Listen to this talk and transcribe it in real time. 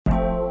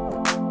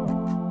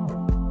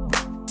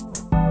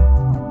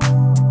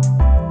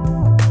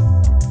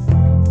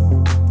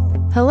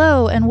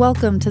Hello and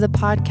welcome to the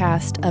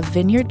podcast of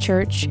Vineyard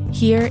Church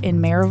here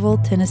in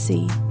Maryville,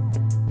 Tennessee.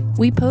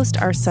 We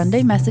post our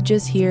Sunday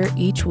messages here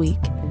each week,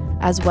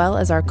 as well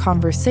as our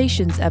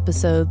conversations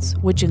episodes,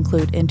 which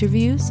include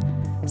interviews,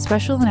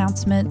 special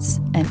announcements,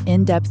 and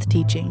in-depth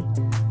teaching.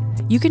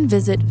 You can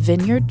visit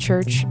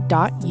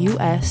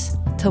vineyardchurch.us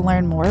to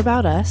learn more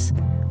about us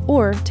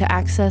or to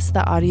access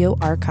the audio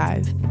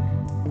archive.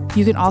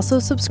 You can also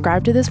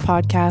subscribe to this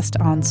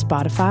podcast on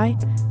Spotify,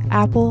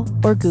 Apple,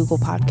 or Google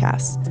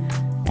Podcasts.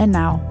 And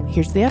now,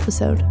 here's the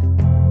episode.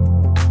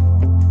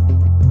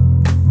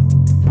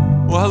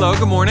 Well, hello,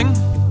 good morning.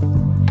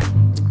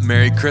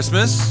 Merry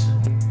Christmas.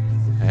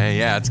 Hey,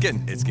 yeah, it's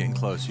getting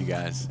close, you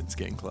guys. It's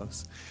getting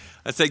close.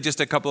 Let's take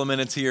just a couple of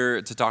minutes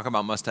here to talk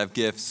about must-have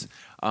gifts.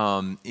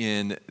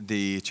 In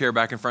the chair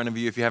back in front of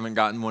you, if you haven't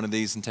gotten one of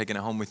these and taken it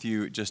home with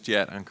you just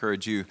yet, I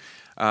encourage you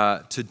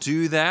to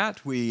do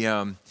that. We,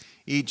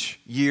 each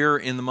year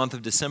in the month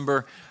of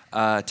December,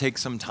 take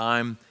some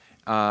time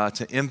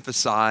to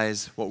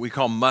emphasize what we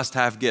call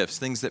must-have gifts,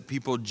 things that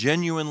people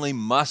genuinely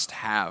must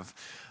have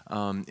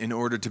in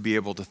order to be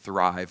able to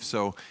thrive.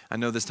 So I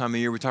know this time of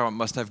year we talk about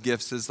must-have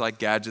gifts as like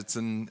gadgets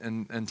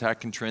and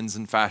tech and trends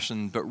and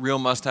fashion, but real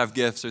must-have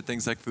gifts are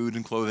things like food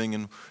and clothing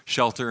and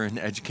shelter and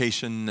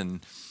education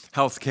and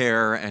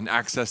healthcare and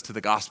access to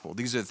the gospel.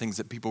 These are the things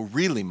that people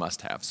really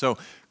must have. So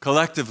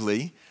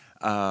collectively,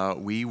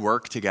 we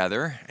work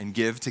together and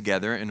give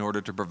together in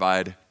order to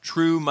provide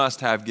true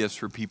must-have gifts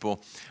for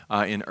people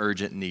in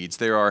urgent needs.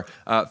 There are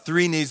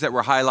three needs that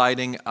we're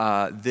highlighting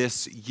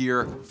this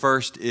year.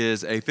 First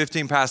is a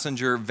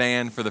 15-passenger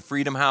van for the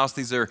Freedom House.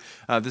 This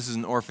is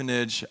an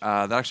orphanage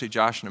that actually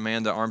Josh and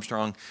Amanda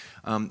Armstrong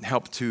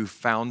helped to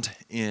found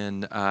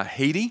in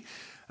Haiti,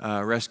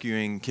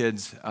 rescuing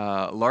kids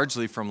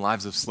largely from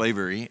lives of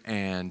slavery,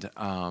 and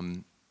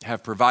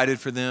have provided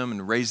for them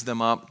and raised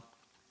them up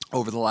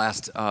over the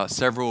last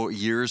several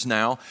years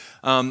now.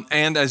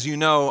 And as you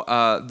know,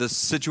 the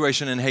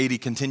situation in Haiti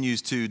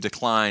continues to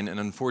decline, and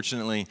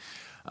unfortunately,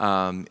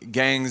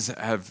 gangs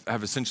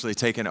have essentially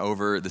taken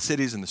over the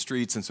cities and the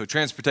streets, and so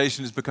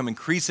transportation has become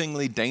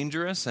increasingly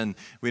dangerous, and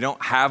we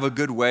don't have a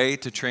good way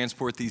to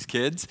transport these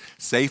kids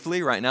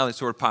safely. Right now, they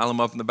sort of pile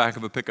them up in the back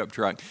of a pickup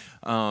truck.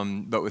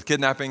 But with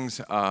kidnappings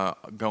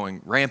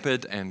going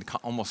rampant and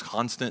almost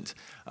constant,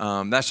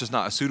 that's just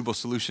not a suitable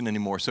solution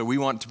anymore. So we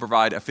want to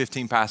provide a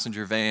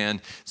 15-passenger van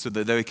so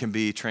that they can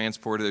be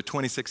transported. There are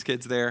 26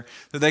 kids there,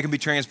 that they can be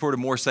transported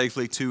more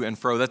safely to and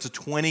fro. That's a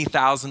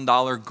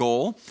 $20,000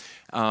 goal.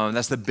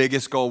 That's the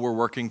biggest goal we're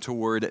working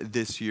toward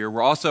this year.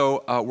 We're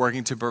also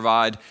working to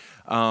provide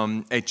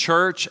a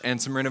church and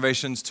some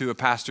renovations to a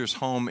pastor's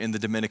home in the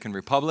Dominican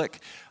Republic,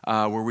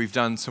 where we've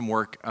done some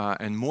work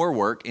and more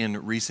work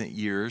in recent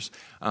years.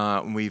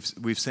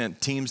 We've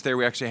sent teams there.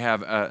 We actually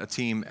have a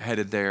team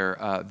headed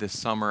there this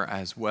summer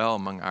as well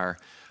among our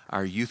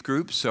youth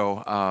group.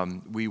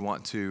 So we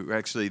want to,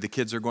 actually the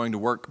kids are going to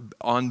work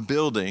on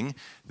building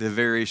the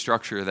very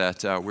structure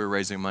that we're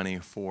raising money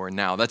for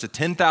now. That's a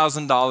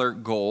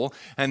 $10,000 goal.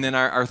 And then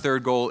our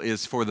third goal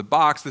is for the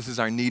box. This is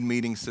our need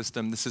meeting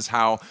system. This is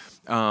how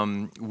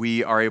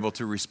we are able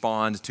to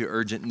respond to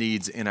urgent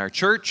needs in our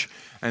church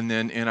and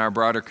then in our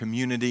broader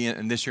community.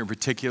 And this year in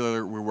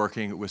particular, we're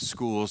working with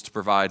schools to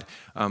provide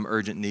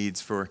urgent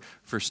needs for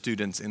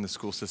students in the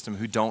school system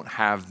who don't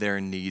have their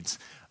needs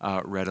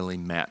readily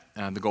met.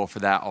 The goal for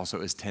that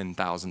also is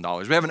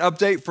 $10,000. We have an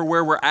update for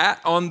where we're at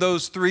on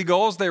those three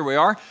goals. There we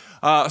are.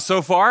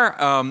 So far,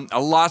 a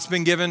lot's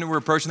been given. We're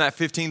approaching that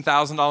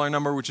 $15,000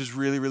 number, which is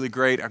really, really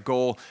great. Our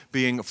goal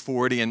being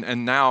 40,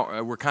 and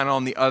now we're kind of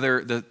on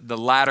the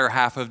latter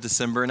half of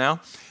December now.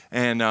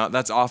 And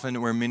that's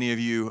often where many of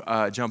you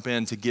jump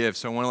in to give.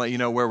 So I want to let you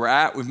know where we're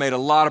at. We've made a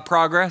lot of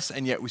progress,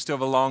 and yet we still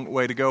have a long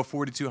way to go.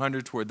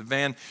 $4,200 toward the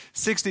van,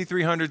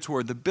 $6,300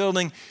 toward the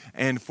building,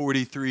 and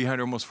 $4,300,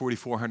 almost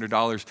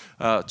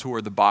 $4,400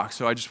 toward the box.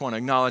 So I just want to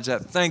acknowledge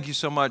that. Thank you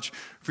so much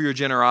for your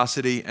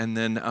generosity. And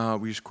then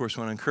we, of course,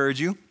 want to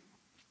encourage you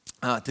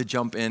to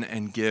jump in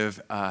and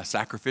give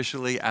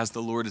sacrificially as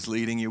the Lord is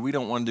leading you. We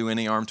don't want to do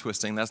any arm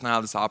twisting. That's not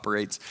how this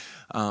operates.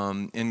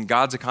 In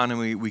God's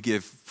economy, we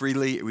give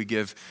freely, we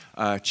give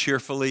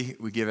cheerfully,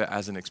 we give it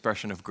as an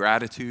expression of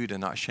gratitude and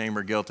not shame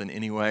or guilt in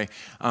any way.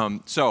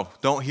 So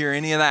don't hear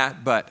any of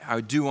that, but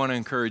I do want to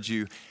encourage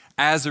you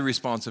as a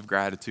response of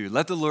gratitude.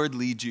 Let the Lord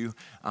lead you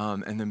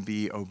and then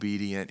be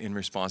obedient in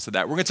response to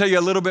that. We're going to tell you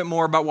a little bit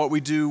more about what we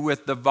do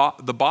with the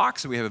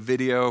box. We have a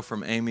video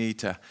from Amy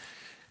to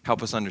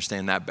help us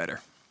understand that better.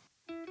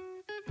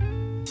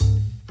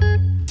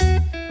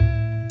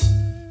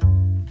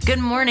 Good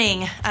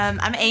morning.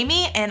 I'm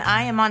Amy, and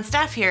I am on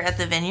staff here at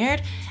the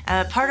Vineyard.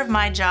 Part of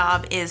my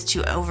job is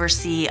to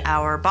oversee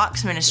our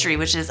box ministry,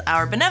 which is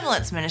our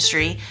benevolence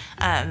ministry.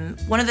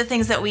 One of the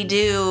things that we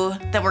do,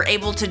 that we're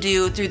able to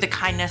do through the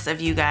kindness of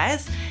you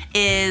guys,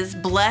 is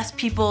bless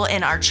people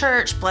in our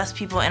church, bless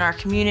people in our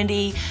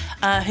community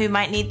who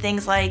might need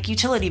things like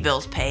utility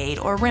bills paid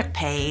or rent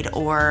paid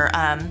or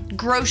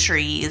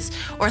groceries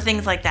or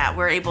things like that.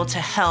 We're able to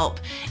help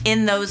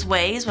in those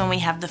ways when we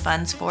have the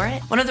funds for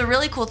it. One of the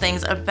really cool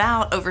things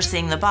about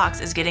overseeing the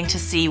box is getting to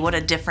see what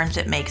a difference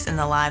it makes in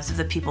the lives of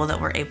the people that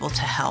we're able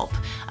to help.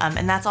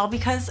 And that's all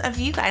because of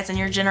you guys and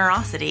your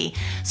generosity.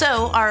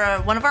 So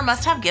one of our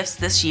must-have gifts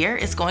this year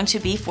is going to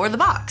be for the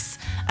box.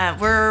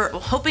 We're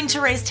hoping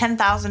to raise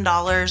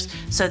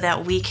 $10,000 so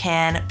that we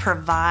can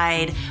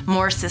provide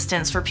more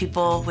assistance for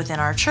people within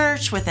our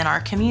church, within our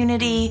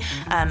community.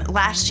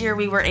 Last year,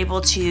 we were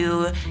able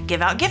to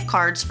give out gift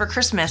cards for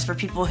Christmas for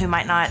people who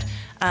might not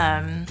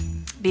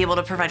be able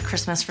to provide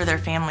Christmas for their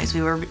families.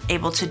 We were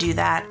able to do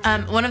that.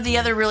 One of the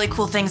other really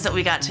cool things that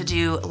we got to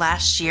do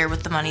last year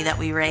with the money that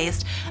we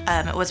raised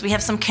was we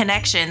have some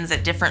connections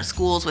at different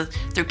schools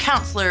through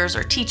counselors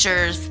or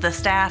teachers, the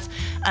staff,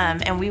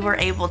 and we were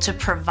able to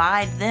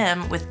provide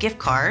them with gift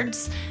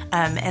cards.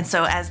 And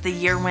so as the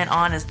year went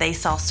on, as they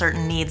saw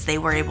certain needs, they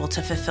were able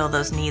to fulfill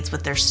those needs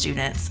with their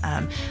students,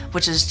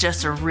 which is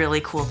just a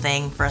really cool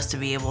thing for us to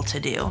be able to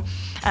do.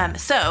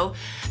 So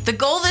the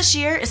goal this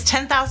year is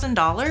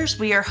 $10,000.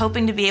 We are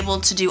hoping to be able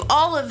to do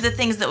all of the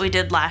things that we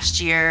did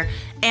last year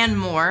and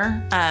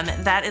more.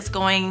 That is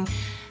going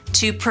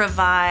to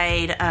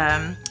provide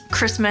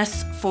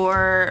Christmas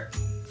for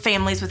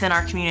families within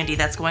our community.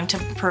 That's going to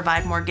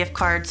provide more gift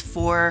cards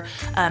for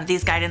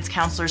these guidance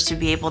counselors to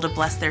be able to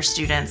bless their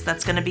students.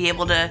 That's going to be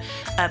able to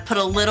put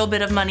a little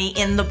bit of money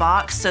in the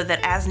box so that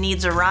as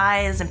needs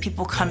arise and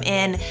people come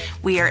in,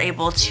 we are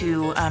able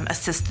to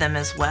assist them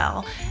as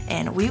well.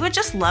 And we would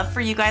just love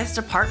for you guys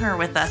to partner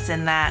with us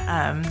in that.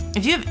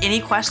 If you have any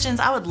questions,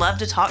 I would love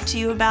to talk to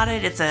you about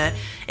it.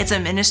 It's a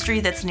ministry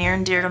that's near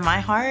and dear to my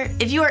heart.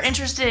 If you are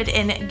interested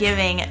in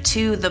giving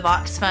to the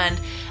Box Fund,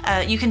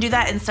 you can do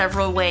that in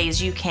several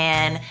ways. You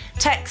can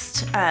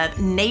text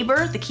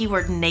neighbor, the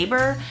keyword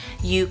neighbor.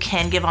 You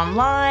can give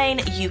online.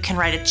 You can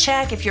write a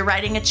check. If you're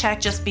writing a check,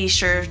 just be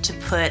sure to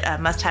put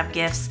must-have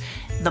gifts,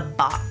 the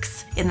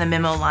box, in the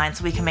memo line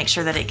so we can make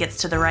sure that it gets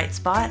to the right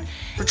spot.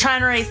 We're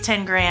trying to raise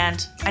 10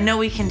 grand. I know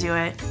we can do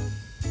it.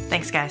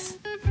 Thanks, guys.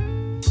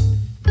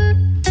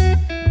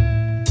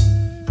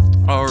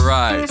 All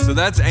right, so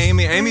that's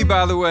Amy. Amy,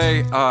 by the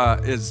way,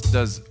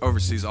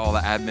 oversees all the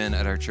admin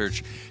at our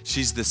church.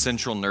 She's the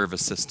central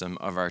nervous system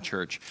of our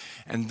church.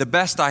 And the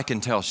best I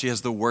can tell, she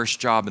has the worst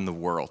job in the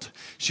world.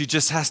 She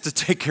just has to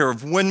take care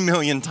of 1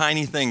 million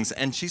tiny things,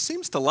 and she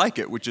seems to like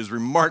it, which is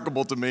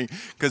remarkable to me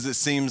because it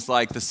seems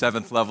like the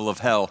 7th level of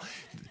hell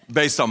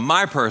based on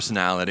my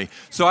personality.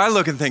 So I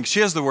look and think, she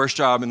has the worst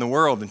job in the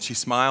world, and she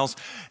smiles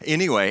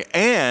anyway.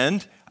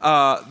 And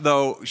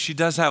though she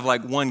does have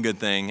like one good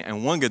thing,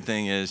 and one good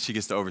thing is she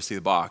gets to oversee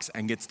the box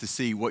and gets to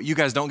see what you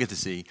guys don't get to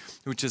see,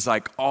 which is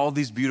like all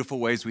these beautiful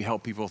ways we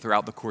help people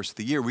throughout the course of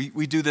the year.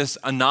 We do this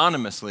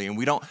anonymously, and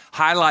we don't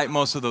highlight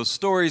most of those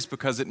stories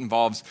because it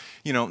involves,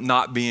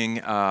 not being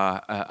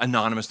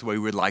anonymous the way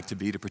we would like to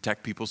be to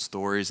protect people's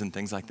stories and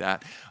things like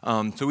that.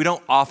 So we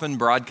don't often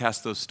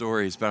broadcast those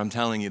stories, but I'm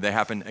telling you, they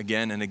happen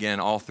again and again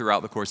all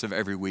throughout the course of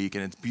every week,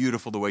 and it's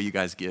beautiful the way you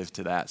guys give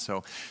to that.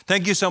 So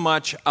thank you so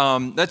much.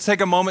 Let's take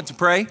a moment to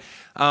pray,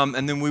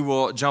 and then we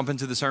will jump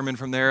into the sermon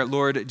from there.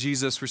 Lord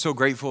Jesus, we're so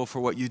grateful for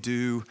what you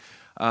do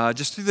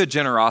just through the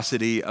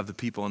generosity of the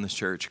people in this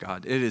church,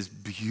 God. It is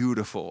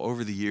beautiful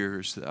over the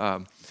years.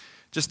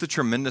 Just the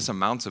tremendous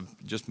amounts of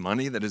just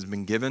money that has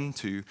been given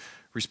to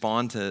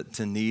respond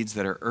to needs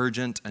that are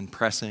urgent and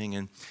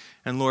pressing.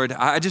 And Lord,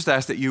 I just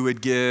ask that you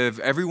would give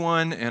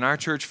everyone in our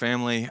church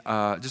family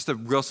just a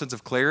real sense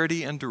of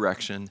clarity and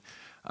direction,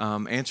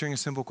 answering a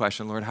simple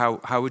question, Lord,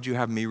 how would you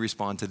have me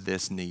respond to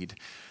this need?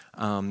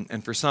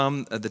 And for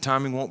some, the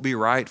timing won't be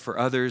right. For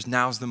others,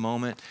 now's the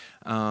moment.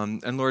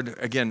 And Lord,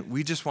 again,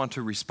 we just want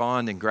to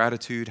respond in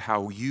gratitude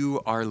how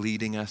you are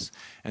leading us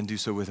and do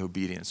so with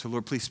obedience. So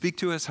Lord, please speak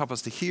to us, help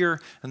us to hear,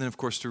 and then of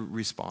course to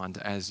respond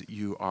as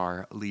you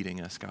are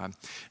leading us, God.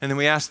 And then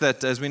we ask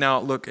that as we now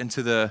look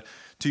into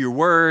your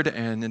word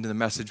and into the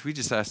message, we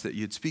just ask that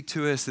you'd speak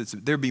to us,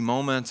 that there be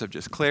moments of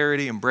just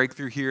clarity and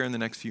breakthrough here in the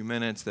next few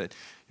minutes, that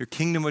your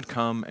kingdom would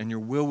come and your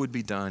will would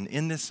be done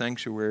in this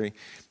sanctuary,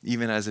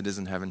 even as it is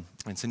in heaven.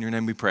 And it's in your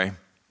name we pray.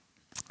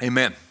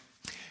 Amen.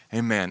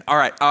 Amen. All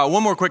right,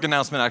 one more quick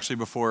announcement actually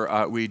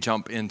before we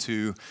jump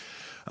into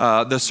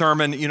the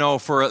sermon.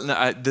 For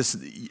this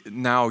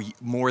now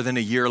more than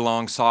a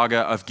year-long saga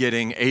of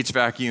getting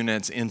HVAC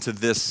units into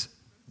this,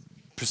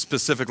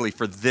 specifically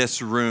for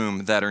this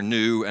room, that are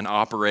new and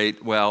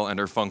operate well and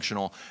are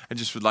functional, I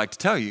just would like to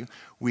tell you,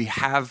 we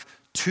have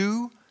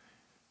 2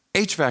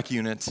 HVAC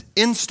units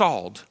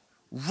installed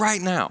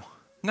right now.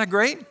 Isn't that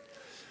great?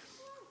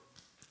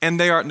 And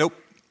they are, nope,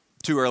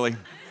 too early.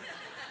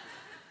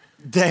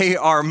 They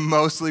are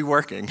mostly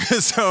working.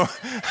 So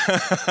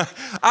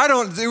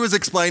it was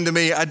explained to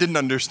me, I didn't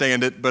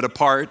understand it, but a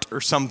part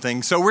or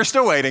something. So we're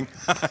still waiting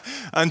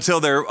until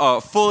they're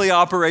fully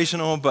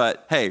operational,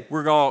 but hey,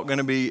 we're all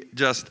gonna be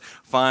just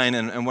fine.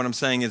 And what I'm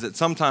saying is that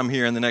sometime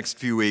here in the next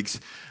few weeks,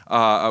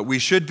 we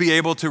should be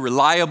able to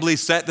reliably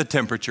set the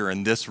temperature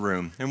in this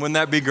room. And wouldn't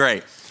that be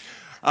great?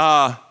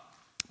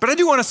 But I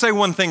do want to say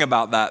one thing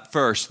about that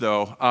first,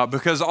 though,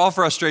 because all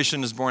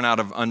frustration is born out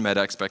of unmet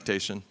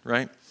expectation,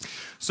 right?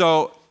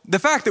 So the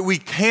fact that we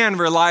can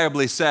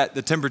reliably set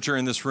the temperature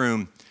in this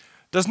room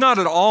does not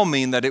at all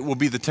mean that it will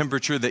be the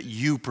temperature that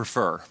you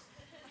prefer.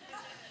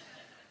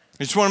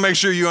 I just want to make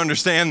sure you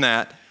understand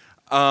that.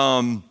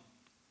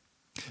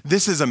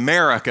 This is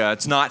America.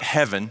 It's not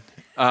heaven.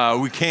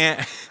 We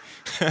can't...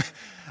 I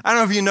don't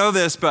know if you know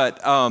this,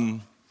 but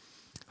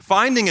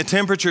finding a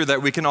temperature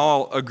that we can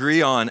all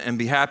agree on and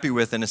be happy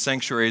with in a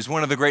sanctuary is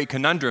one of the great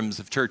conundrums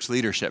of church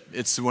leadership.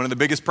 It's one of the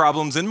biggest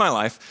problems in my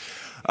life.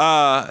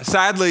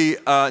 Sadly,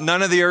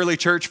 none of the early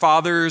church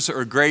fathers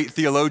or great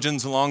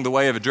theologians along the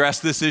way have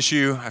addressed this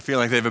issue. I feel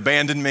like they've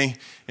abandoned me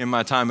in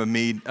my time of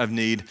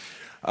need.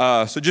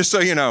 So just so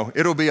you know,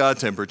 it'll be a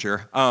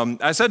temperature.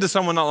 I said to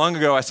someone not long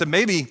ago, I said,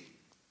 maybe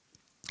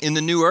in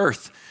the new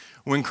earth,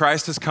 when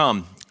Christ has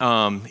come,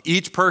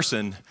 each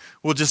person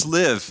will just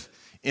live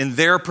in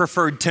their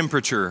preferred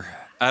temperature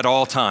at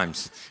all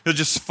times. It'll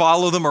just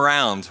follow them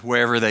around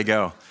wherever they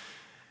go.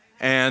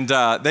 And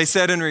they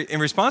said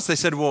in response, they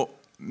said, well,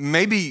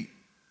 maybe,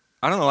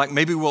 I don't know, like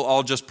maybe we'll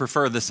all just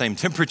prefer the same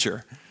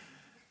temperature.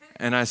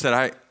 And I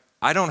said,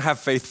 I don't have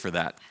faith for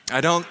that.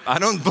 I don't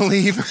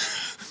believe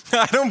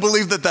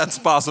that that's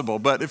possible.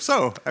 But if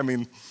so, I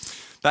mean,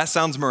 that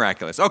sounds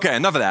miraculous. Okay,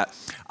 enough of that.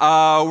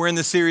 We're in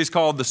this series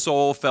called The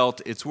Soul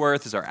Felt Its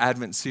Worth. It's our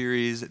Advent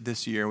series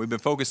this year. We've been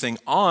focusing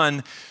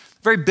on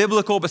very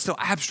biblical but still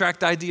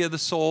abstract idea of the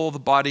soul, the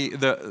body.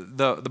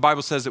 The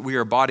Bible says that we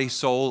are body,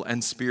 soul,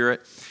 and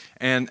spirit.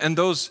 And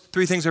those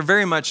three things are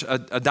very much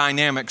a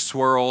dynamic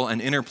swirl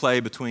and interplay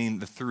between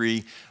the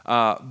three.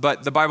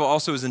 But the Bible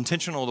also is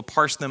intentional to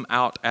parse them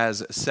out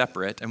as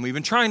separate. And we've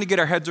been trying to get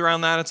our heads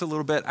around that. It's a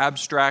little bit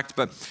abstract,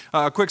 but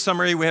a quick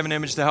summary, we have an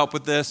image to help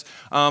with this.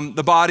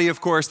 The body,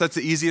 of course, that's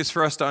the easiest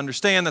for us to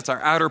understand. That's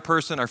our outer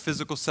person, our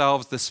physical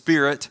selves. The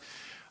spirit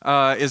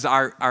is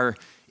our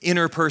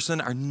inner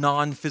person, our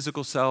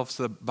non-physical selves.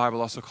 The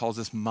Bible also calls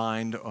this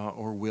mind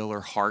or will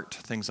or heart,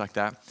 things like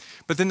that.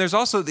 But then there's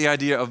also the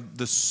idea of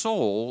the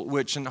soul,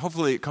 which, and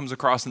hopefully it comes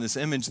across in this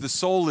image, the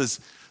soul is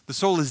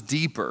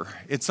deeper.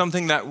 It's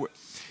something that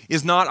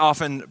is not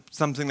often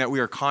something that we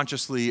are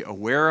consciously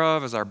aware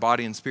of, as our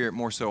body and spirit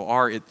more so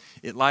are.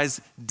 It lies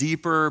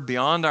deeper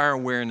beyond our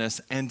awareness,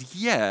 and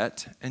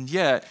yet,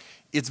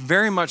 it's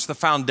very much the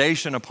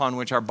foundation upon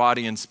which our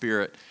body and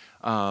spirit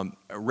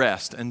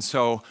rest. And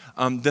so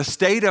the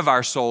state of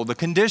our soul, the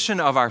condition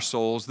of our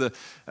souls,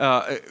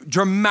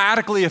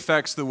 dramatically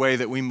affects the way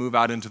that we move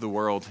out into the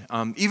world.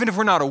 Even if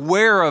we're not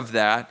aware of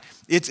that,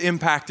 it's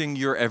impacting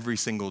your every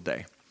single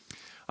day.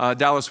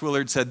 Dallas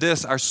Willard said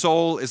this: our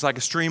soul is like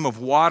a stream of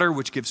water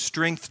which gives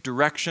strength,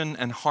 direction,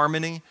 and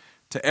harmony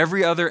to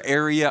every other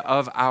area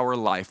of our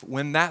life.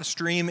 When that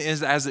stream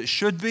is as it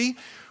should be,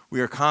 we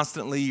are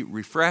constantly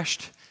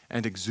refreshed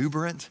and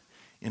exuberant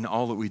in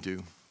all that we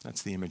do.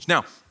 That's the image.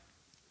 Now,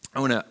 I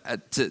want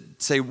to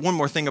say one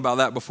more thing about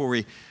that before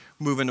we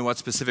move into what's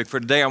specific for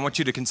today. I want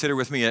you to consider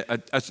with me,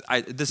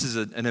 this is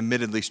an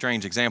admittedly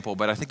strange example,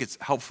 but I think it's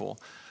helpful,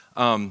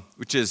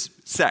 which is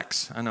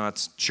sex. I know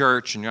it's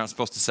church and you're not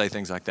supposed to say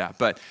things like that,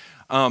 but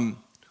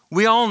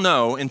we all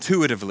know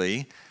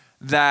intuitively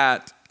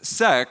that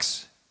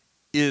sex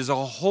is a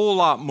whole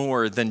lot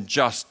more than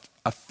just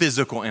a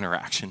physical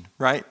interaction,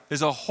 right?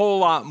 There's a whole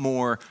lot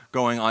more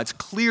going on. It's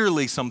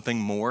clearly something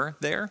more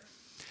there.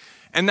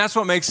 And that's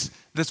what makes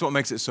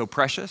it so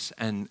precious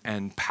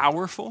and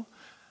powerful.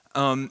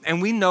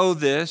 And we know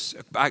this.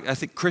 I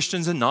think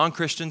Christians and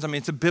non-Christians, I mean,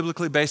 it's a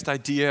biblically based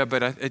idea,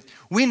 but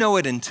we know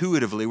it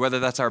intuitively, whether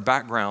that's our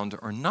background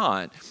or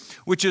not,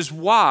 which is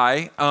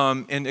why,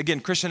 and again,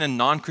 Christian and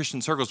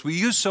non-Christian circles, we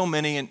use so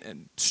many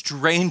and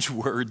strange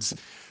words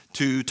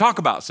to talk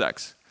about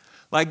sex.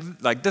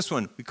 Like this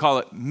one, we call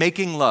it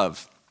making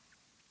love.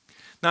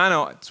 Now, I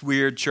know it's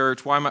weird,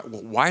 church.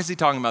 Why is he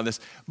talking about this?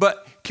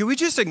 But can we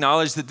just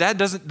acknowledge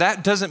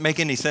that doesn't make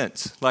any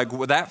sense? Like,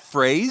 that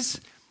phrase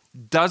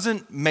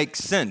doesn't make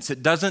sense.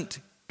 It doesn't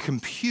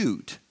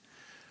compute.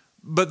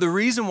 But the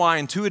reason why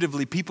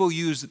intuitively people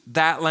use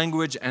that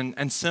language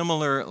and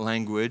similar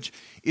language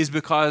is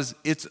because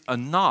it's a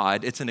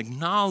nod, it's an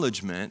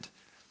acknowledgement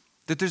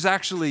that there's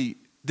actually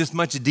this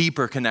much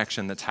deeper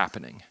connection that's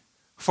happening,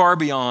 far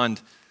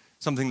beyond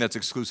something that's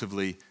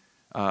exclusively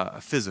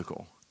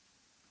physical.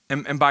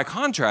 And by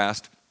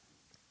contrast,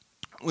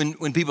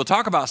 when people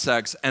talk about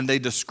sex and they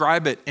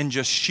describe it in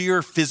just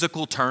sheer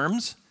physical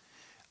terms,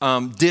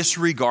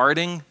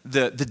 disregarding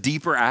the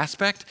deeper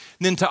aspect,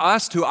 then to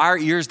us, to our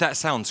ears, that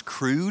sounds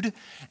crude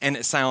and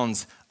it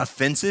sounds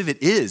offensive.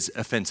 It is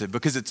offensive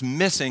because it's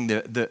missing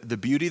the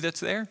beauty that's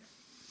there.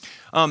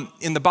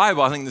 In the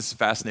Bible, I think this is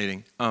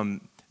fascinating.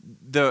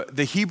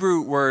 The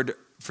Hebrew word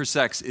for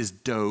sex is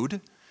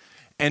dode,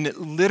 and it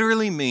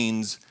literally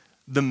means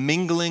the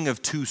mingling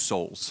of two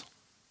souls.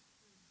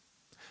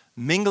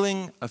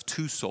 Mingling of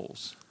two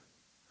souls.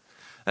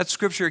 That's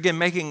Scripture, again,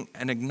 making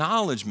an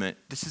acknowledgement.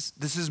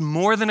 This is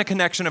more than a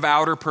connection of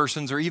outer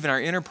persons or even our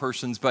inner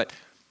persons, but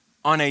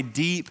on a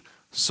deep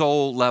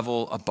soul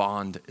level, a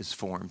bond is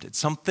formed. It's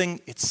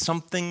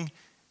something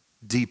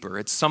deeper.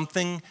 It's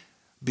something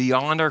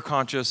beyond our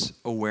conscious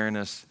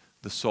awareness,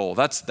 the soul.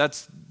 That's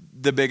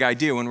the big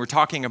idea. When we're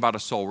talking about a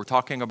soul, we're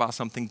talking about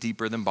something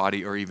deeper than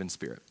body or even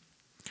spirit.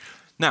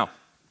 Now,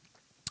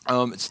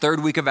 it's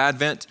third week of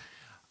Advent.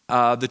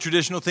 The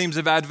traditional themes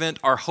of Advent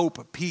are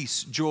hope,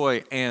 peace,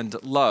 joy, and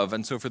love.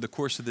 And so for the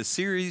course of this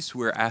series,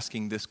 we're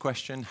asking this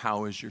question: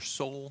 how is your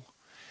soul?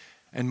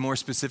 And more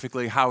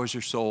specifically, how is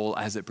your soul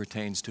as it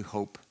pertains to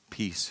hope,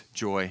 peace,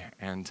 joy,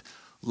 and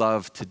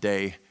love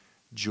today?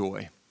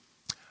 Joy.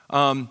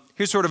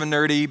 Here's sort of a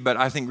nerdy, but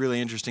I think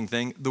really interesting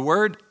thing. The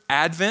word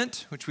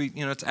Advent, which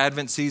it's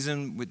Advent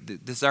season.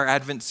 This is our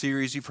Advent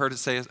series. You've heard it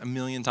say a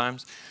million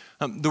times.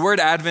 The word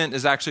Advent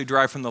is actually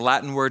derived from the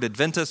Latin word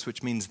adventus,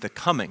 which means the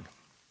coming.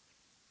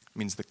 It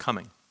means the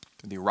coming,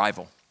 the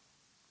arrival.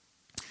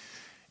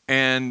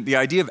 And the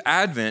idea of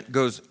Advent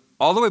goes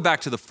all the way back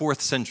to the 4th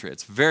century.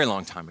 It's a very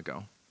long time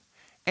ago.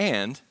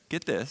 And,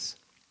 get this,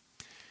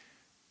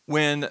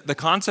 when the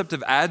concept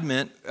of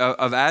Advent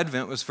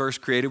was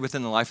first created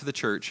within the life of the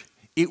church,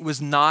 it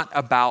was not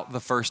about the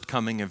first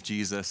coming of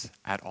Jesus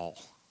at all.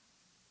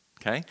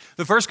 Okay?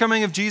 The first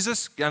coming of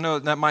Jesus, I know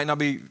that might not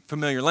be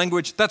familiar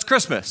language, that's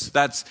Christmas.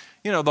 That's,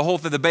 the whole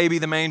thing, the baby,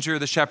 the manger,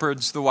 the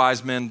shepherds, the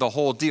wise men, the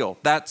whole deal.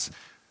 That's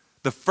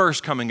the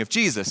first coming of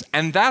Jesus.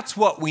 And that's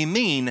what we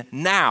mean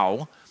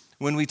now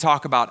when we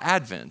talk about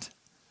Advent.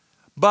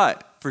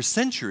 But for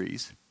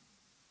centuries,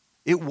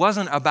 it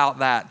wasn't about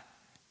that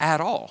at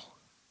all.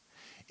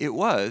 It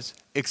was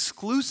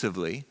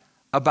exclusively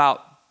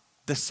about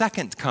the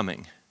second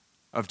coming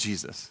of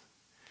Jesus.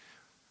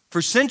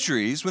 For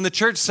centuries, when the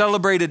church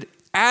celebrated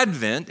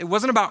Advent, it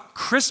wasn't about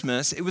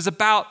Christmas, it was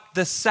about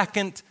the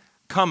second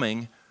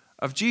coming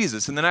of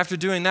Jesus. And then after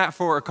doing that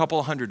for a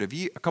couple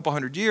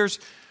hundred years,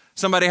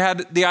 somebody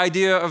had the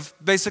idea of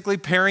basically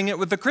pairing it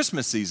with the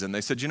Christmas season.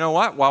 They said, you know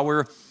what? While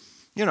we're,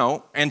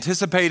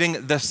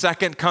 anticipating the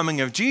second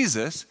coming of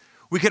Jesus,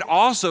 we could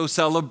also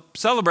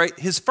celebrate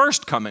his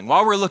first coming.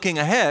 While we're looking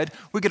ahead,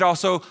 we could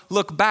also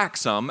look back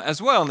some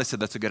as well. And they said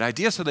that's a good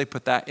idea, so they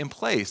put that in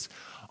place.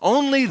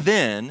 Only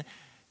then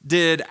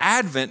did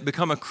Advent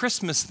become a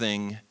Christmas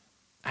thing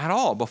at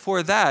all.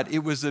 Before that,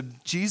 it was a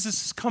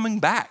Jesus is coming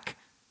back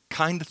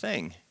kind of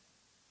thing.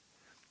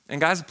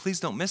 And guys, please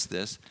don't miss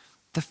this.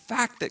 The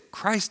fact that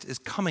Christ is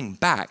coming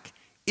back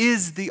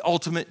is the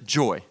ultimate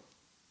joy.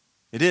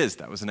 It is.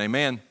 That was an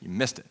amen. You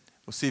missed it.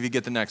 We'll see if you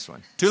get the next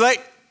one. Too late?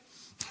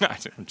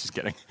 I'm just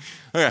kidding.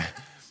 Okay.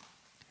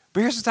 But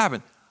here's what's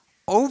happened.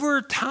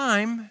 Over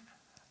time,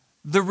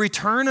 the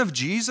return of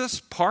Jesus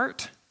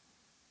part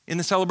in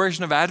the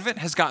celebration of Advent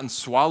has gotten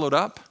swallowed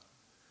up.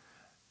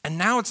 And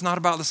now it's not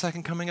about the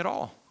second coming at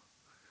all.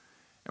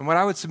 And what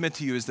I would submit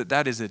to you is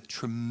that is a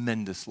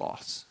tremendous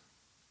loss.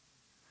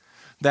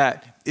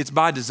 That it's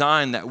by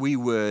design that we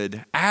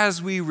would,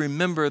 as we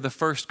remember the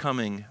first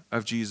coming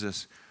of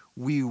Jesus,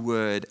 we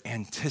would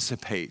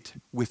anticipate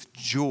with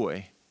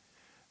joy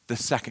the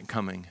second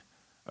coming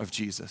of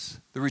Jesus.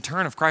 The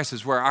return of Christ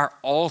is where our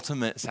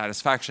ultimate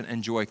satisfaction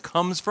and joy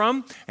comes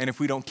from. And if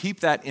we don't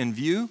keep that in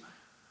view,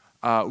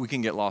 we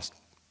can get lost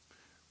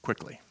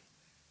quickly.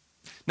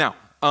 Now,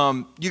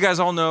 you guys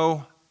all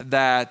know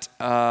that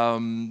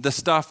the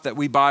stuff that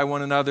we buy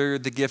one another,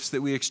 the gifts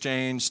that we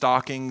exchange,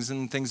 stockings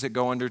and things that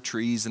go under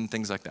trees and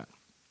things like that,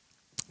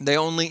 they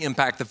only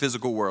impact the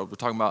physical world. We're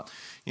talking about,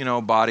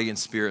 body and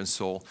spirit and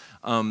soul.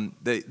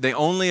 They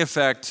only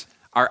affect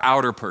our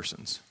outer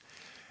persons.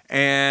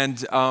 And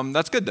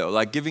that's good though,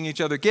 like giving each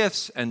other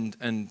gifts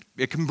and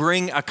it can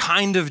bring a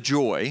kind of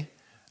joy.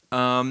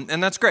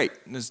 And that's great.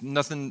 There's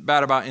nothing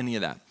bad about any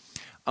of that.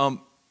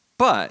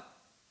 But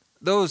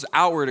those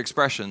outward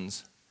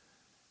expressions,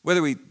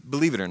 whether we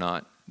believe it or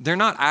not, they're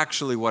not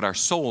actually what our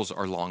souls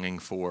are longing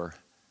for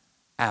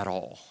at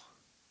all.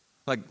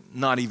 Like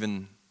not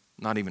even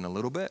a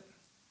little bit.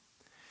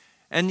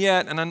 And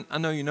yet, and I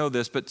know you know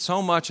this, but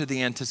so much of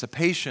the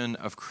anticipation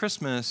of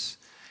Christmas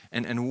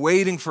and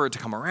waiting for it to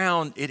come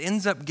around, it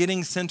ends up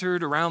getting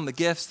centered around the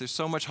gifts. There's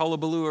so much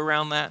hullabaloo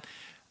around that.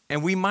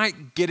 And we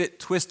might get it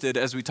twisted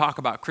as we talk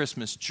about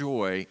Christmas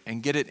joy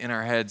and get it in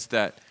our heads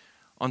that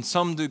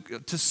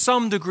to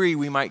some degree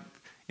we might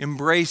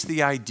embrace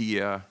the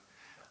idea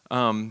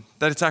that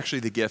it's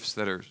actually the gifts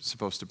that are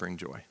supposed to bring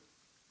joy.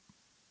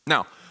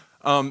 Now,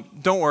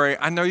 don't worry.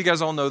 I know you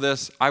guys all know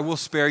this. I will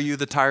spare you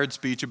the tired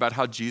speech about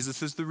how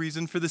Jesus is the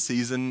reason for the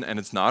season and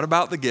it's not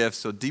about the gifts.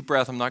 So deep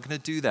breath, I'm not going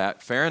to do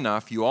that. Fair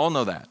enough. You all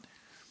know that.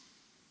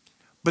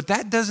 But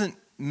that doesn't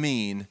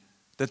mean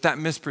that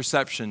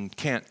misperception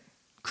can't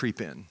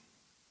creep in.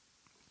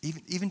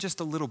 Even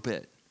just a little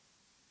bit.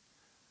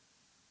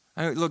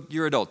 Look,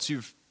 you're adults.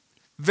 You've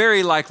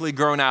very likely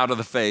grown out of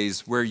the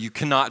phase where you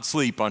cannot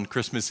sleep on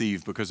Christmas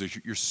Eve because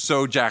you're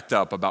so jacked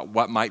up about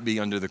what might be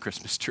under the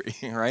Christmas tree,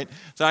 right?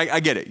 So I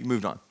get it. You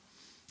moved on.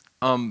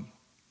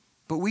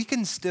 But we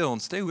can still,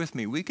 and stay with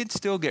me, we can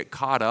still get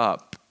caught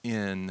up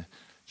in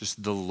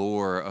just the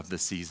lore of the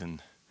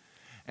season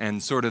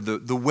and sort of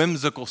the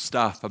whimsical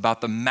stuff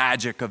about the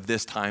magic of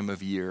this time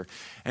of year.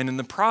 And in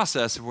the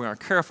process, if we aren't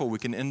careful, we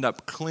can end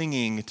up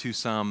clinging to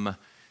some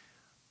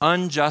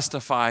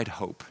unjustified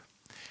hope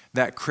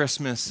that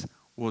Christmas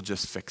will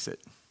just fix it,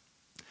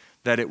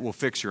 that it will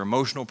fix your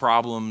emotional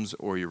problems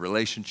or your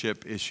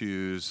relationship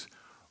issues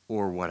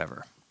or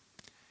whatever.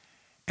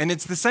 And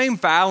it's the same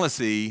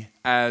fallacy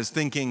as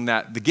thinking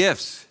that the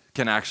gifts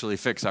can actually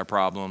fix our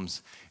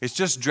problems. It's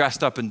just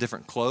dressed up in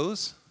different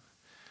clothes.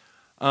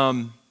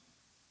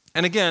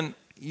 And again,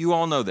 you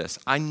all know this.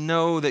 I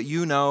know that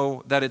you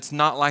know that it's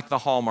not like the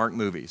Hallmark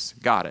movies.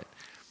 Got it.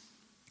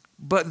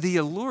 But the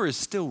allure is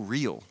still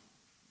real,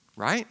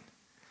 right?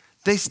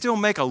 They still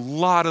make a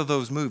lot of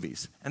those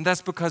movies, and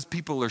that's because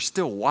people are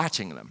still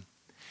watching them.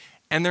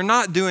 And they're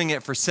not doing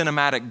it for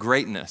cinematic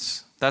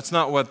greatness. It's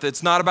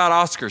not about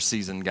Oscar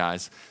season,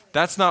 guys.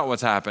 That's not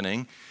what's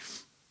happening.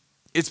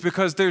 It's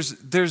because there's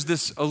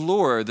this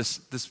allure, this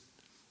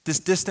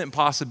distant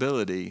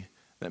possibility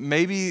that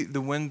maybe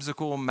the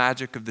whimsical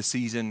magic of the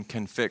season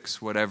can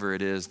fix whatever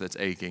it is that's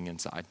aching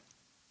inside.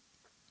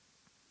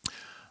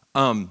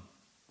 I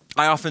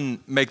often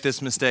make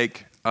this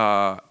mistake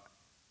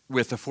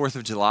with the 4th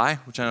of July,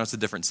 which I know it's a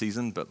different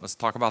season, but let's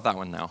talk about that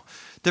one now.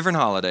 Different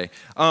holiday.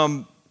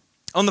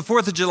 On the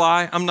 4th of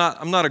July, I'm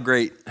not a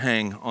great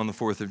hang on the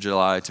 4th of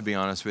July, to be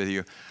honest with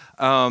you.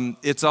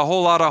 It's a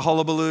whole lot of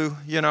hullabaloo,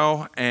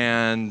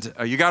 and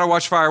you got to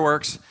watch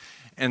fireworks,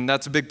 and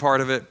that's a big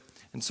part of it.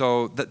 And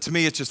so to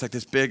me, it's just like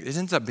this big, it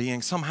ends up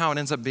being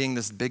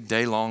this big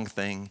day-long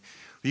thing.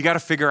 You got to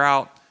figure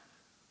out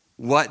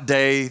what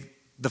day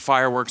the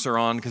fireworks are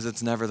on, because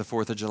it's never the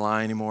 4th of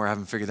July anymore. I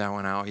haven't figured that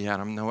one out yet.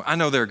 I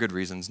know there are good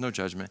reasons, no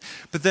judgment.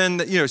 But then,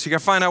 so you got to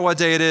find out what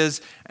day it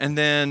is, and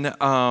then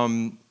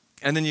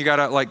you got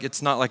to,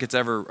 it's not like it's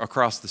ever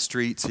across the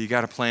street, so you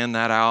got to plan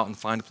that out and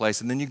find a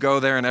place. And then you go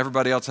there, and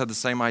everybody else had the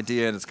same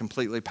idea, and it's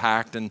completely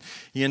packed, and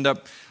you end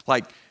up,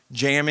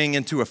 jamming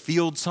into a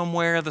field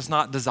somewhere that's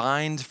not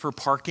designed for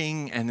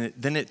parking, and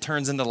then it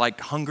turns into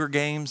Hunger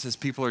Games as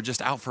people are just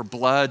out for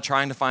blood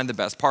trying to find the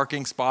best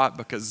parking spot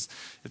because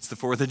it's the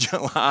 4th of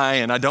July,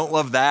 and I don't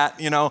love that,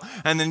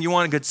 and then you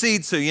want a good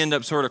seat, so you end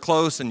up sort of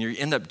close, and you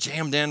end up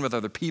jammed in with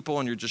other people,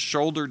 and you're just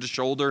shoulder to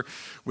shoulder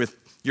with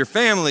your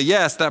family.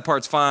 Yes, that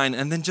part's fine.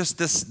 And then just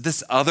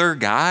this other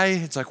guy,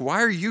 it's like,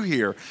 why are you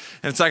here?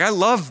 And it's like, I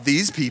love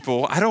these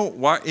people.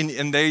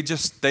 And they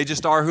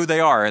just are who they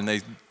are, and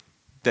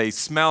they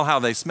smell how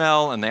they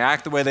smell, and they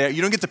act the way they act.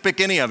 You don't get to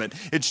pick any of it.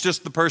 It's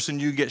just the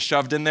person you get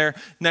shoved in there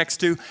next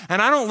to.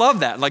 And I don't love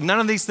that. None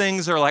of these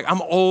things are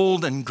I'm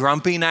old and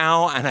grumpy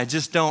now, and I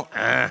just don't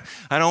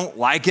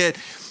like it.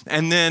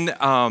 And then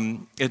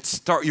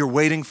you're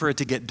waiting for it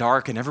to get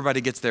dark, and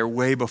everybody gets there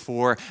way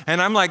before. And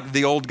I'm like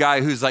the old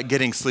guy who's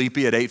getting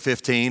sleepy at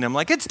 8:15. I'm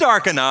like, it's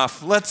dark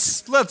enough.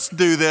 Let's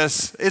do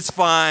this. It's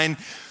fine.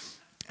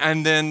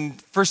 And then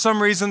for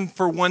some reason,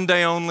 for one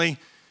day only,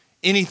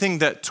 anything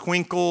that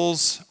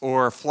twinkles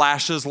or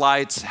flashes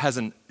lights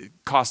hasn't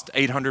cost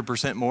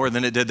 800% more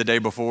than it did the day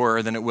before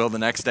or than it will the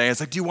next day.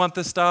 It's like, do you want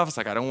this stuff? It's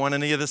like, I don't want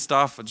any of this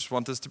stuff. I just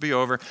want this to be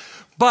over.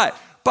 But,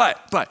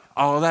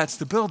 all that's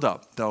the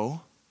buildup,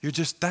 though.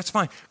 That's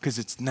fine, because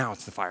it's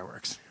the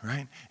fireworks,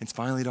 right? It's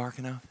finally dark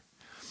enough.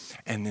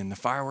 And then the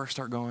fireworks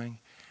start going,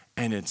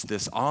 and it's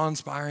this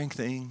awe-inspiring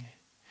thing.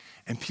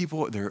 And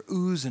people, there are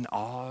oohs and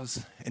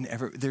ahs, and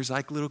there's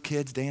little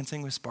kids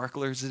dancing with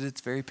sparklers, and it's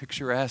very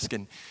picturesque.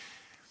 And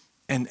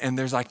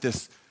there's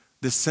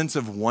this sense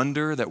of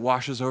wonder that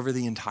washes over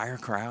the entire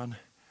crowd.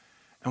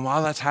 And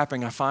while that's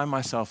happening, I find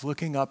myself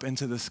looking up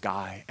into the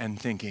sky and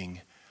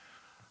thinking,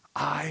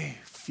 I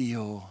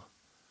feel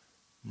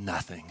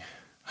nothing.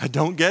 I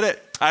don't get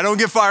it. I don't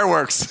get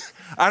fireworks.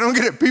 I don't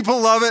get it.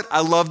 People love it.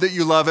 I love that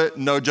you love it.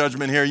 No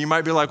judgment here. You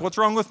might be like, what's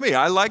wrong with me?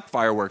 I like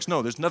fireworks.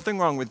 No, there's nothing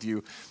wrong with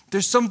you.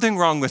 There's something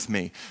wrong with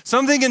me.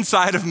 Something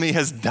inside of me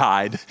has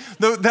died.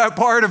 That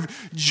part of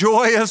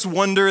joyous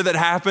wonder that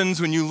happens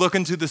when you look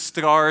into the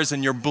stars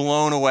and you're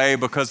blown away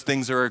because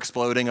things are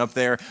exploding up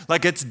there.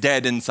 It's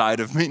dead inside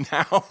of me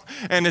now.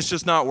 And it's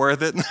just not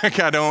worth it.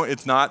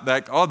 It's not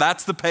that,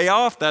 that's the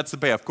payoff? That's the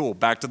payoff. Cool.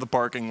 Back to the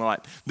parking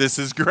lot. This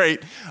is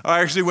great. I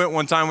actually went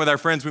one time with our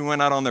friends. We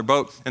went out on their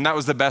boat, and that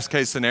was the best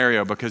case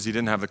scenario because you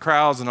didn't have the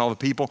crowds and all the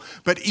people.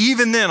 But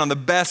even then, on the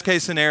best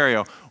case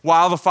scenario,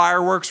 while the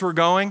fireworks were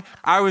going,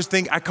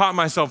 I caught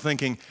myself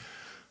thinking,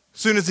 as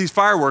soon as these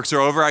fireworks are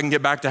over, I can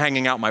get back to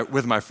hanging out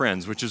with my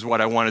friends, which is what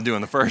I want to do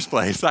in the first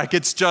place.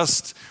 It's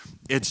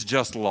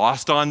just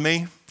lost on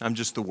me. I'm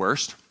just the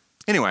worst.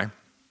 Anyway,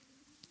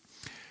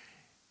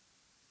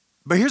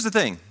 but here's the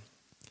thing.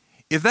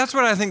 If that's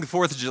what I think the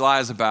 4th of July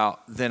is about,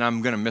 then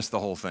I'm going to miss the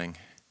whole thing.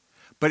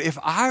 But if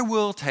I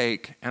will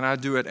take, and I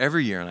do it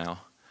every year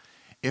now,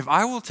 if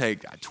I will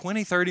take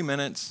 20, 30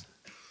 minutes,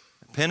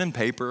 pen and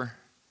paper,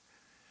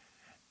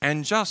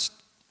 and just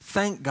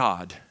thank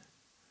God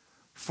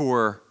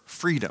for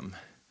freedom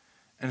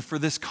and for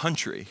this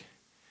country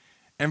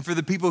and for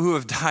the people who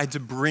have died to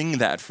bring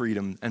that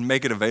freedom and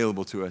make it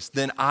available to us,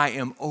 then I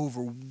am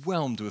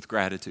overwhelmed with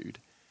gratitude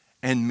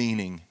and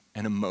meaning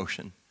and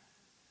emotion,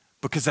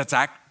 because it's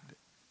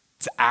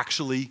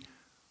actually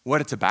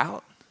what it's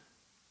about.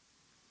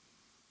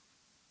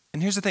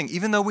 And here's the thing,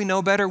 even though we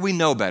know better, we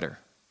know better.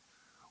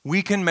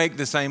 We can make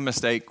the same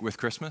mistake with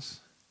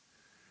Christmas.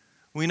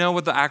 We know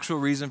what the actual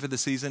reason for the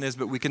season is,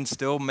 but we can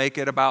still make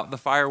it about the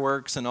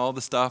fireworks and all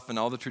the stuff and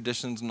all the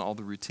traditions and all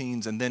the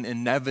routines, and then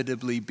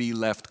inevitably be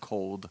left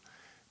cold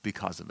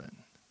because of it.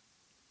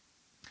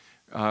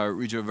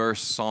 Read you a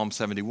verse, Psalm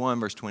 71,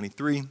 verse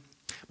 23.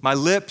 My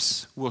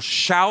lips will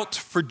shout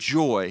for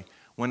joy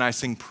when I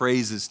sing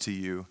praises to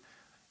you,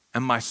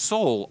 and my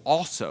soul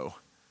also,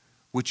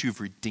 which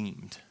you've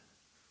redeemed.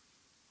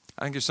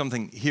 I think there's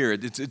something here.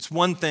 It's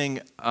one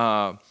thing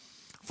for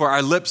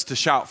our lips to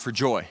shout for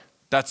joy.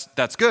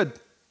 That's good.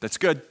 That's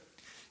good.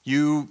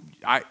 You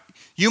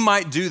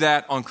might do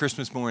that on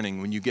Christmas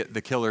morning when you get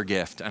the killer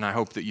gift, and I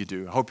hope that you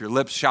do. I hope your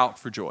lips shout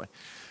for joy.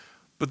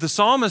 But the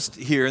psalmist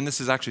here, and this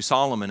is actually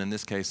Solomon in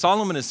this case,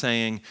 Solomon is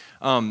saying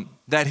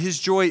that his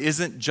joy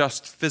isn't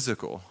just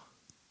physical.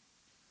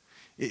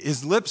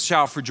 His lips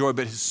shout for joy,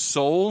 but his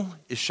soul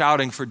is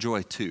shouting for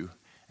joy too.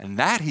 And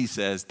that, he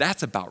says,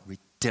 that's about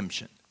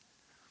redemption.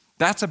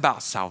 That's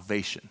about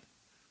salvation.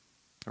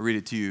 I read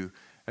it to you.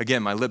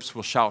 Again, my lips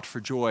will shout for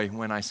joy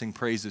when I sing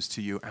praises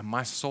to you, and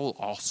my soul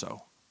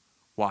also.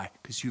 Why?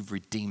 Because you've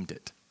redeemed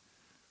it.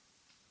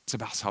 It's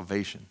about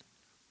salvation.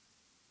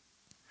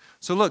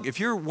 So look, if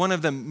you're one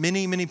of the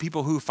many, many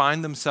people who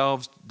find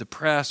themselves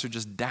depressed or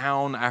just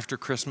down after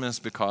Christmas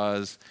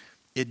because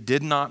it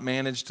did not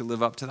manage to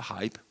live up to the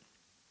hype,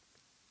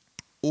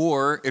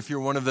 or if you're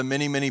one of the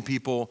many, many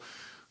people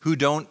who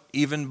don't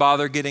even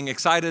bother getting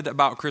excited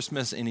about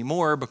Christmas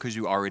anymore because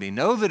you already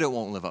know that it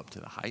won't live up to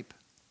the hype,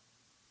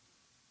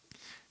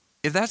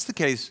 if that's the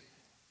case,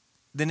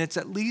 then it's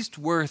at least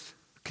worth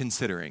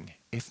considering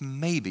if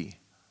maybe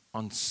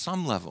on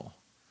some level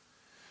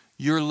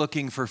you're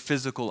looking for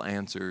physical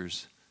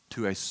answers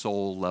to a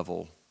soul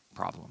level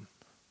problem.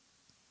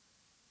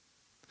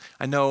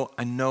 I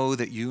know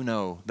that you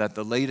know that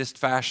the latest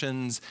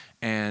fashions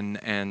and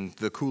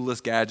the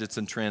coolest gadgets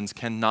and trends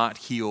cannot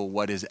heal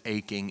what is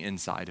aching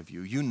inside of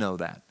you. You know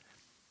that.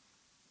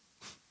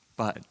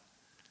 But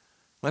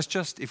let's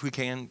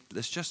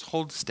just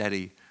hold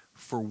steady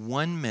for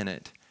 1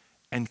 minute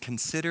and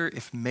consider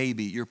if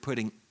maybe you're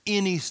putting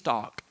any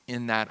stock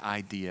in that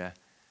idea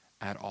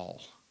at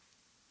all.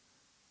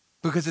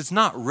 Because it's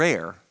not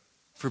rare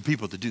for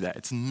people to do that.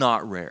 It's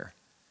not rare.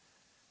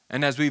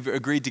 And as we've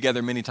agreed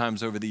together many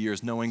times over the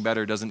years, knowing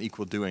better doesn't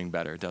equal doing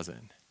better, does it?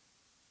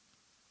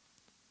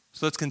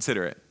 So let's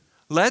consider it.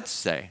 Let's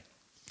say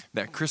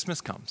that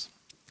Christmas comes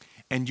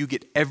and you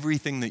get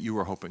everything that you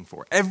were hoping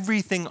for,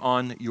 everything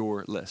on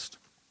your list.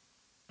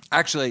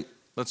 Actually,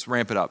 let's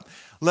ramp it up.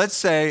 Let's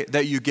say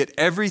that you get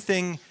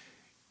everything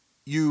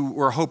you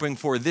were hoping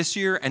for this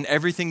year and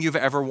everything you've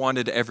ever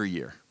wanted every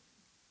year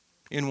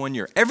in 1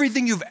 year.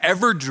 Everything you've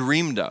ever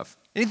dreamed of.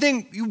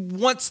 Anything you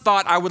once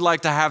thought, I would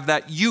like to have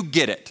that, you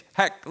get it.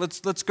 Heck,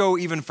 let's go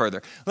even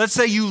further. Let's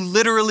say you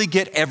literally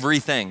get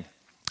everything.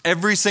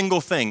 Every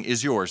single thing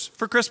is yours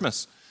for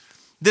Christmas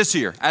this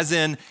year, as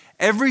in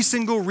every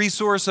single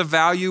resource of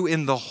value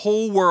in the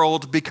whole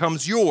world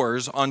becomes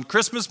yours on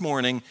Christmas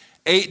morning,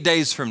 8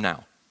 days from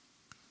now.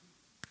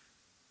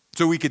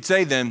 So we could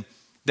say then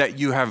that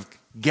you have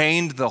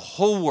gained the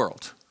whole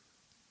world.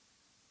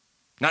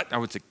 I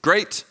would say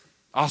great,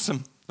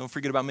 awesome, don't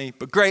forget about me,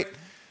 but great.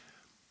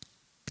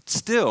 But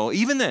still,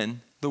 even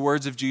then, the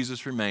words of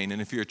Jesus remain.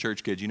 And if you're a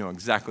church kid, you know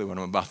exactly what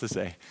I'm about to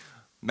say.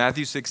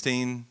 Matthew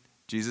 16,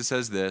 Jesus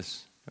says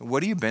this,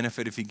 what do you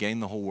benefit if you gain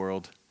the whole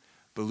world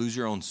but lose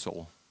your own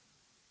soul?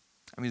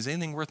 I mean, is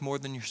anything worth more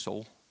than your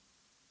soul?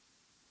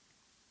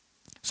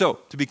 So,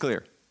 to be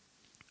clear,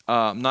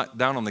 I'm not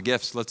down on the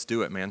gifts. Let's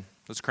do it, man.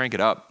 Let's crank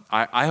it up.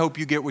 I hope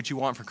you get what you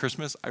want for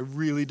Christmas. I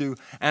really do.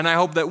 And I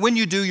hope that when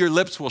you do, your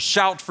lips will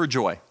shout for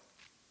joy.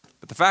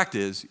 But the fact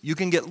is, you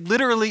can get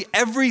literally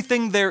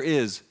everything there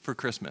is for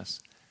Christmas,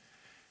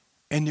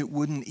 and it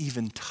wouldn't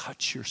even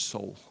touch your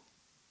soul.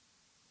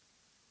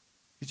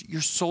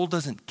 Your soul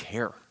doesn't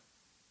care.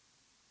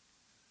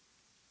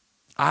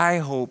 I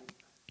hope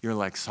you're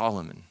like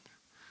Solomon,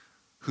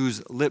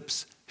 whose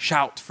lips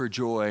shout for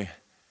joy,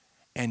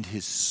 and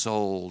his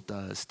soul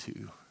does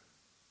too.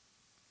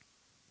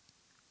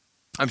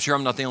 I'm sure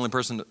I'm not the only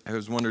person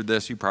who's wondered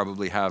this. You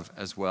probably have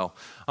as well.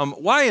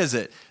 Why is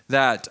it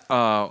that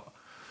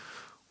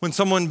when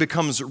someone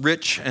becomes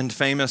rich and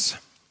famous,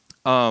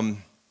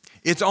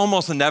 it's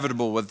almost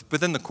inevitable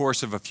within the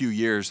course of a few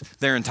years,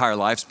 their entire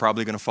life's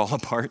probably going to fall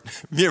apart?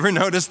 Have you ever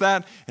noticed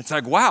that? It's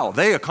like, wow,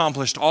 they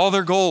accomplished all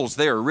their goals.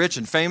 They are rich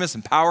and famous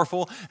and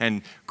powerful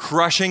and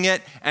crushing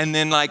it. And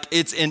then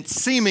it's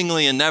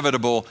seemingly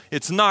inevitable.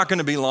 It's not going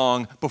to be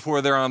long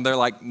before they're on their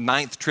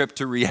 9th trip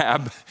to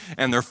rehab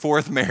and their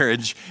 4th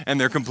marriage and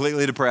they're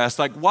completely depressed.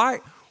 Why?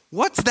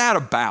 What's that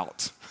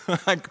about?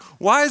 Like,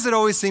 why does it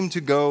always seem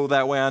to go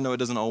that way? I know it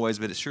doesn't always,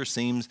 but it sure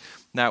seems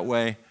that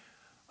way.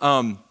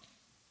 I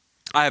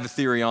have a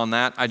theory on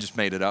that. I just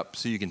made it up,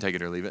 so you can take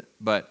it or leave it.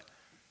 But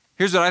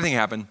here's what I think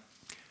happened.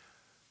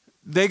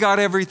 They got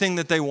everything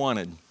that they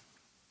wanted,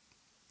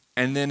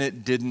 and then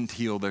it didn't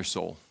heal their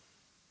soul.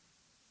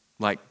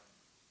 Like,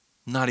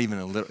 not even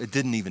a little. It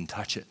didn't even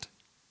touch it.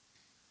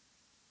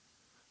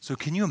 So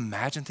can you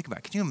imagine, think about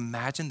it, can you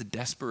imagine the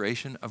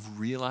desperation of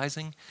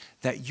realizing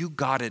that you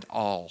got it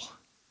all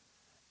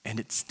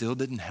and it still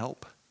didn't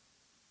help?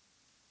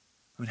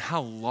 I mean,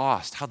 how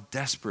lost, how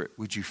desperate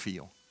would you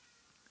feel?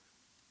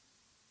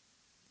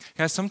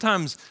 Guys,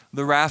 sometimes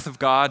the wrath of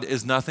God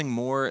is nothing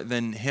more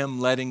than him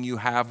letting you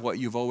have what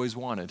you've always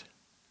wanted.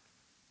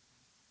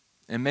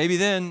 And maybe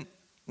then,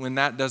 when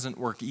that doesn't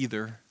work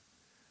either,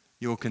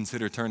 you'll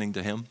consider turning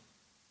to him.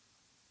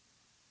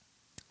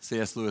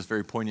 C.S. Lewis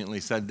very poignantly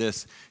said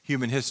this: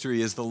 human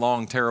history is the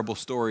long, terrible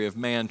story of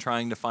man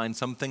trying to find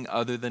something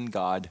other than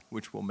God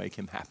which will make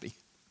him happy.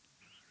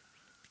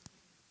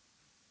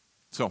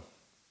 So,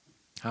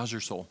 how's your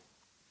soul?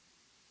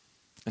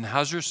 And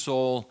how's your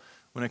soul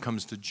when it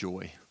comes to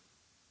joy?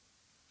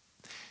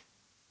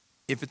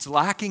 If it's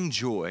lacking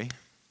joy,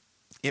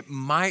 it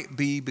might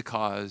be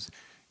because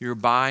you're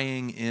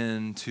buying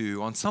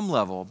into, on some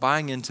level,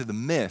 buying into the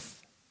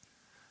myth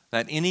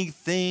that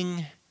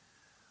anything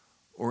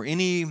or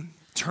any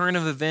turn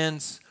of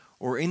events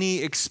or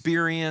any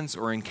experience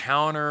or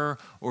encounter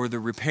or the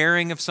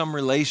repairing of some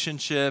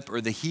relationship or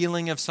the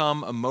healing of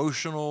some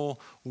emotional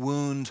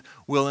wound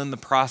will in the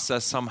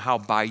process somehow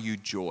buy you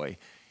joy.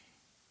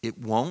 It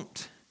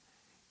won't,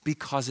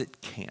 because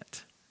it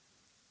can't.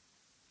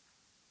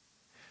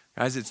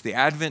 Guys, it's the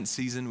Advent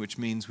season, which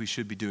means we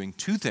should be doing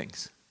two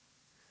things: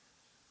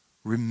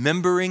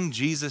 remembering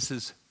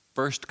Jesus'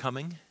 first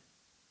coming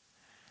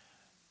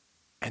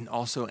and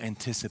also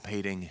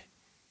anticipating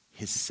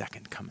his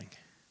second coming.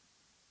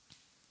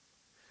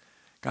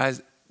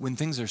 Guys, when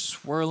things are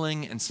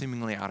swirling and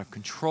seemingly out of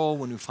control,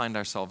 when we find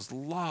ourselves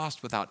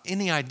lost without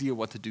any idea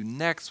what to do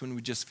next, when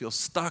we just feel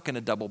stuck in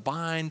a double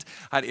bind,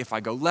 if I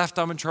go left,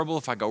 I'm in trouble.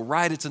 If I go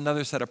right, it's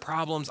another set of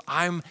problems.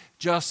 I'm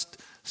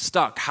just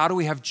stuck. How do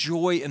we have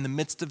joy in the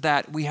midst of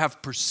that? We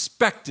have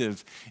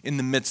perspective in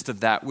the midst of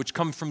that, which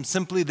comes from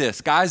simply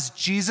this. Guys,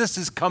 Jesus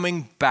is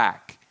coming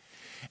back,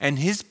 and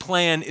his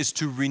plan is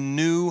to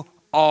renew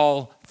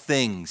all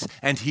things,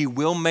 and he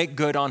will make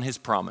good on his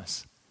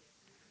promise.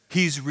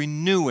 He's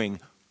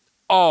renewing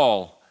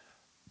all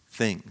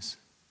things.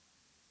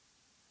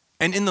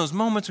 And in those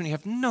moments when you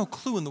have no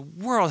clue in the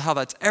world how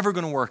that's ever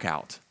going to work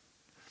out,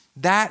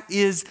 that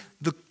is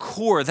the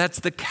core, that's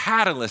the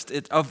catalyst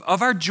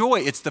of our joy.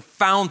 It's the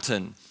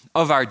fountain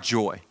of our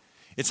joy.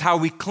 It's how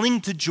we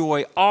cling to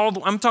joy.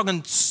 I'm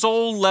talking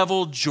soul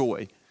level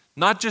joy.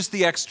 Not just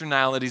the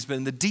externalities, but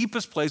in the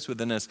deepest place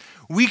within us,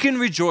 we can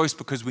rejoice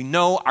because we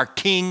know our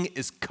King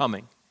is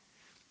coming.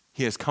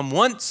 He has come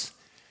once,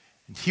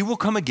 and he will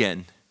come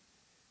again.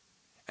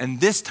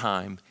 And this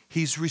time,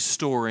 he's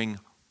restoring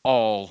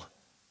all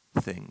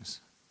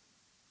things.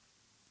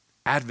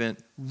 Advent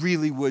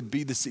really would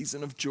be the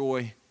season of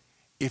joy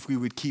if we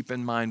would keep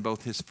in mind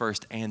both his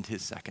first and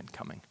his second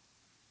coming.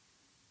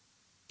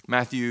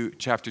 Matthew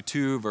chapter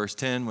 2, verse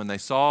 10, when they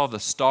saw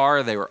the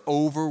star, they were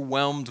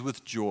overwhelmed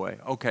with joy.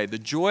 Okay, the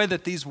joy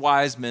that these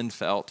wise men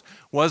felt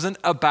wasn't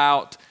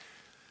about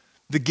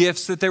the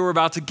gifts that they were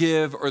about to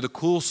give or the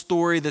cool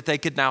story that they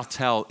could now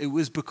tell. It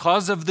was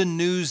because of the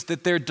news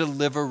that their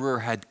deliverer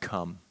had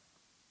come.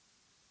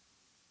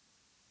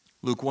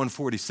 Luke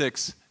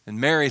 1:46, and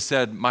Mary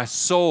said, "My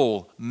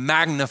soul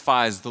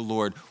magnifies the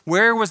Lord."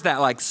 Where was that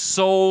like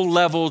soul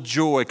level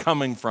joy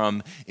coming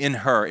from in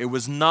her? It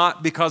was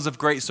not because of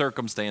great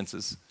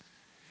circumstances.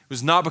 It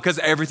was not because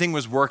everything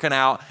was working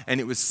out and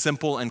it was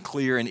simple and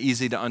clear and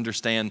easy to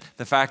understand.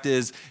 The fact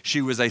is,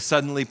 she was a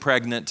suddenly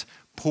pregnant,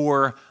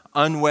 poor,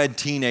 unwed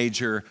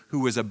teenager who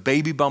was a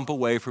baby bump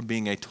away from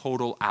being a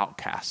total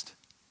outcast.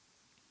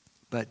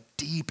 But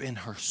deep in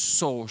her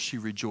soul, she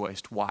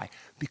rejoiced. Why?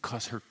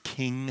 Because her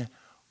king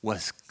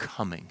was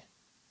coming.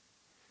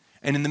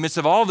 And in the midst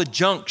of all the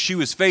junk she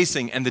was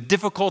facing and the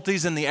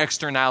difficulties and the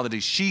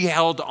externalities, she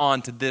held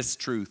on to this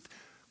truth: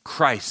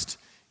 Christ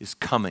is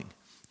coming.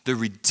 The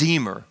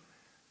Redeemer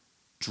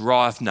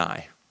draweth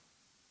nigh.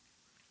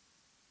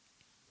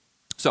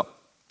 So,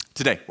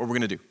 today, what we're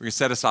going to do, we're going to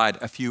set aside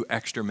a few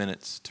extra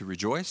minutes to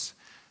rejoice,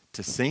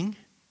 to sing,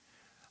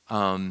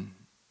 and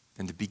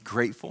to be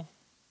grateful.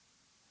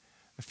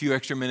 A few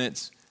extra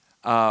minutes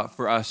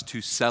for us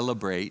to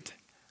celebrate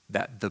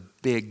that the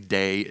big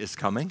day is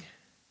coming.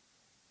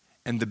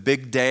 And the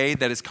big day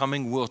that is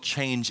coming will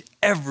change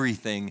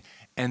everything.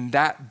 And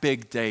that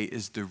big day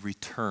is the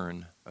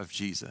return of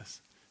Jesus,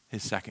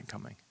 his second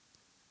coming.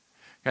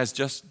 Guys,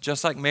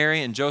 just like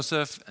Mary and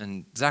Joseph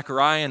and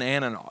Zechariah and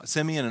Anna and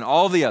Simeon and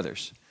all the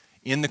others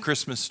in the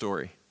Christmas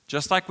story,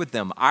 just like with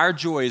them, our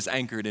joy is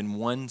anchored in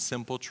one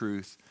simple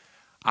truth: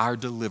 our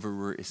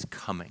deliverer is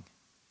coming.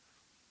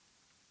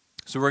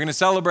 So we're going to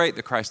celebrate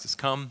that Christ has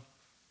come.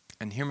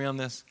 And hear me on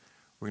this.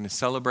 We're going to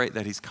celebrate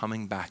that he's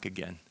coming back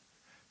again.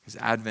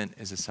 Because Advent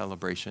is a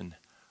celebration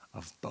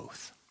of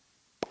both.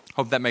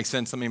 Hope that makes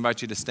sense. Let me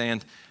invite you to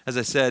stand. As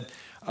I said,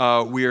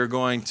 we are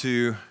going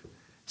to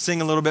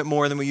sing a little bit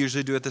more than we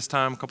usually do at this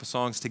time, a couple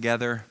songs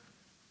together.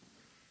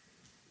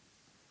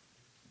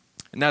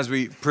 And as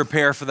we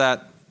prepare for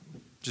that,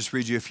 just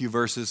read you a few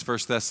verses. 1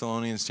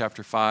 Thessalonians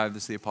chapter 5,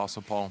 this is the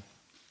Apostle Paul.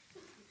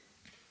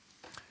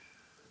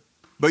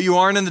 But you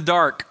aren't in the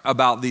dark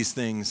about these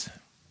things,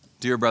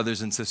 dear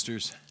brothers and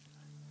sisters.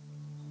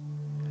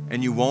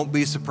 And you won't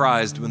be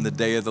surprised when the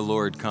day of the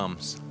Lord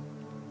comes.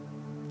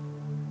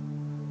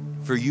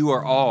 For you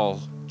are all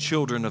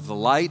children of the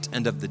light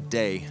and of the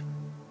day.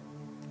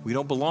 We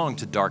don't belong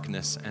to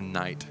darkness and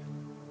night.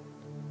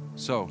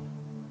 So,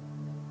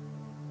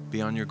 be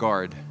on your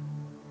guard.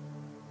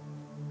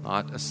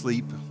 Not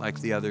asleep like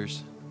the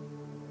others.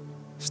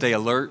 Stay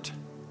alert.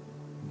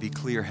 Be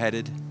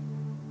clear-headed.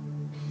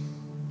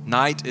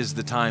 Night is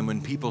the time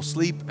when people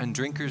sleep and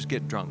drinkers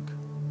get drunk.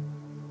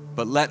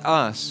 But let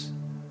us,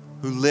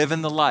 who live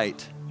in the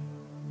light,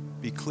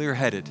 be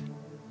clear-headed,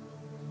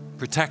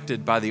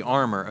 protected by the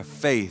armor of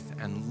faith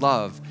and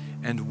love,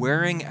 and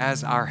wearing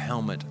as our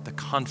helmet the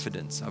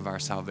confidence of our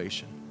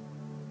salvation.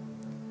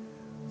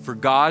 For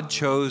God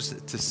chose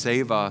to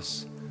save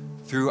us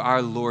through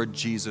our Lord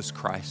Jesus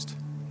Christ,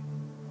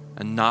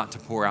 and not to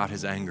pour out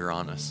his anger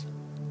on us.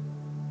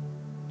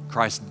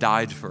 Christ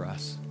died for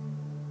us,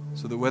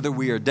 so that whether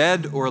we are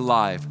dead or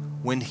alive,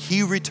 when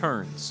he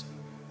returns,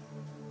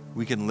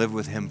 we can live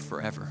with him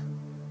forever.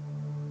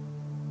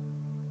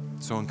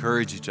 So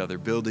encourage each other,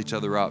 build each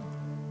other up,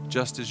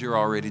 just as you're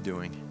already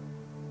doing.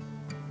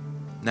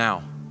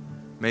 Now,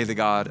 may the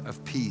God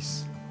of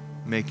peace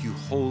make you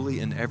holy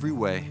in every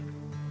way,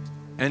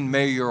 and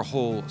may your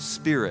whole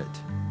spirit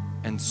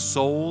and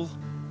soul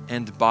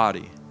and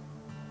body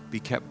be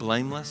kept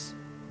blameless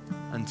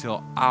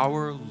until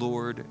our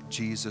Lord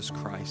Jesus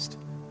Christ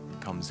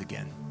comes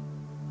again.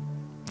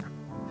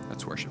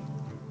 Let's worship.